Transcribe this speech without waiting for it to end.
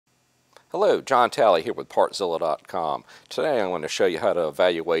Hello, John Talley here with Partzilla.com. Today I'm going to show you how to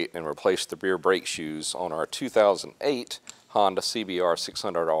evaluate and replace the rear brake shoes on our 2008 Honda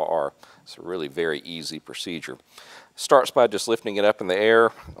CBR600RR. It's a really very easy procedure. Starts by just lifting it up in the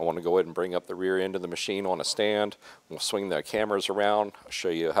air. I want to go ahead and bring up the rear end of the machine on a stand. We'll swing the cameras around, show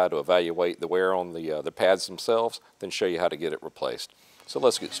you how to evaluate the wear on the pads themselves, then show you how to get it replaced. So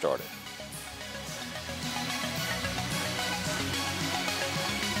let's get started.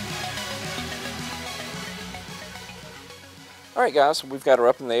 Alright guys, we've got her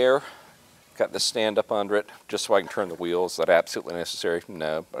up in the air, got this stand up under it, just so I can turn the wheels. Is that absolutely necessary?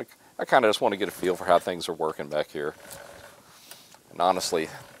 No, I kind of just want to get a feel for how things are working back here. And honestly,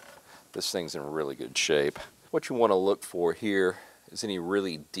 this thing's in really good shape. What you want to look for here is any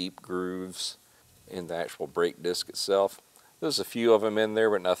really deep grooves in the actual brake disc itself. There's a few of them in there,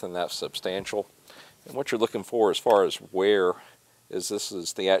 but nothing that substantial. And what you're looking for as far as wear is this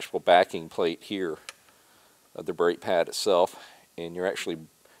is the actual backing plate here of the brake pad itself, and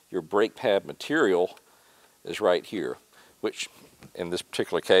your brake pad material is right here, which in this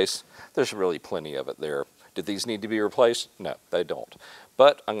particular case there's really plenty of it there. Did these need to be replaced? No, they don't,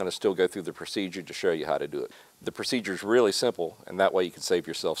 but I'm going to still go through the procedure to show you how to do it. The procedure is really simple, and that way you can save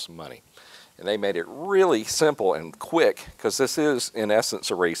yourself some money. And they made it really simple and quick because this is in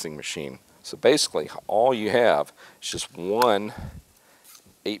essence a racing machine. So basically all you have is just one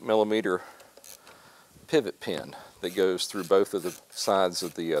 8mm pivot pin that goes through both of the sides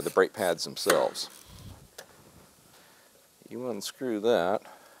of the brake pads themselves. You unscrew that,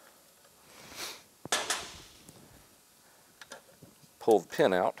 pull the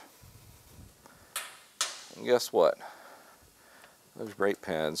pin out, and guess what? Those brake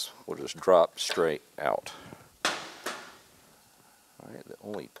pads will just drop straight out. Alright, the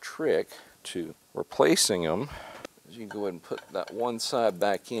only trick to replacing them is you go ahead and put that one side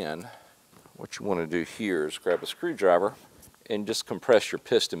back in. What you want to do here is grab a screwdriver and just compress your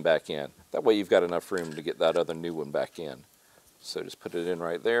piston back in. That way you've got enough room to get that other new one back in. So just put it in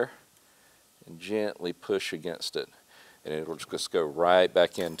right there and gently push against it, and it'll just go right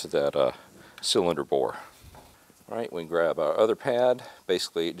back into that cylinder bore. Alright, we can grab our other pad.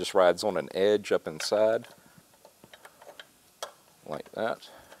 Basically it just rides on an edge up inside like that.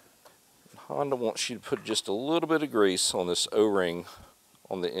 Honda wants you to put just a little bit of grease on this O-ring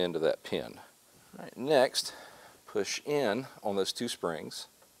on the end of that pin. All right, next, push in on those two springs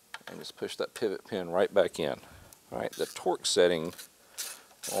and just push that pivot pin right back in. All right, the torque setting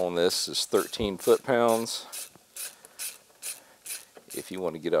on this is 13 foot-pounds if you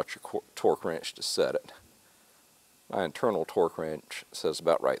want to get out your torque wrench to set it. My internal torque wrench says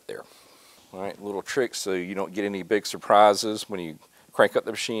about right there. All right, little trick so you don't get any big surprises when you crank up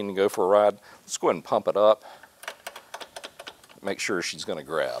the machine and go for a ride. Let's go ahead and pump it up. Make sure she's going to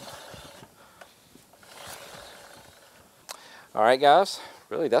grab. Alright guys,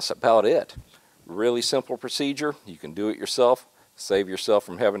 really that's about it. Really simple procedure. You can do it yourself. Save yourself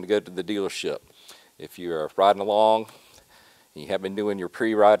from having to go to the dealership. If you're riding along and you have been doing your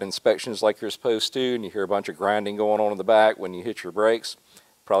pre-ride inspections like you're supposed to, and you hear a bunch of grinding going on in the back when you hit your brakes,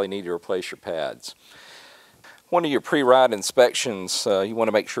 probably need to replace your pads. One of your pre-ride inspections, you want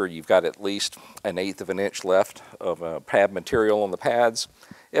to make sure you've got at least 1/8 of an inch left of pad material on the pads.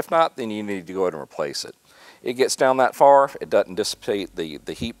 If not, then you need to go ahead and replace it. It gets down that far, it doesn't dissipate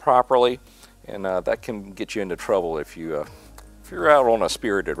the heat properly, and that can get you into trouble if you're out on a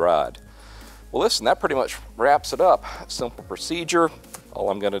spirited ride. Well listen, that pretty much wraps it up. Simple procedure. All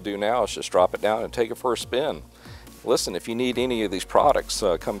I'm going to do now is just drop it down and take it for a spin. Listen, if you need any of these products,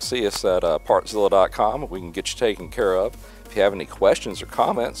 come see us at Partzilla.com. We can get you taken care of. If you have any questions or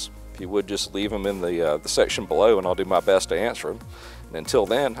comments, if you would just leave them in the section below, and I'll do my best to answer them. And until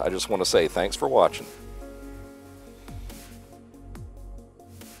then, I just want to say thanks for watching.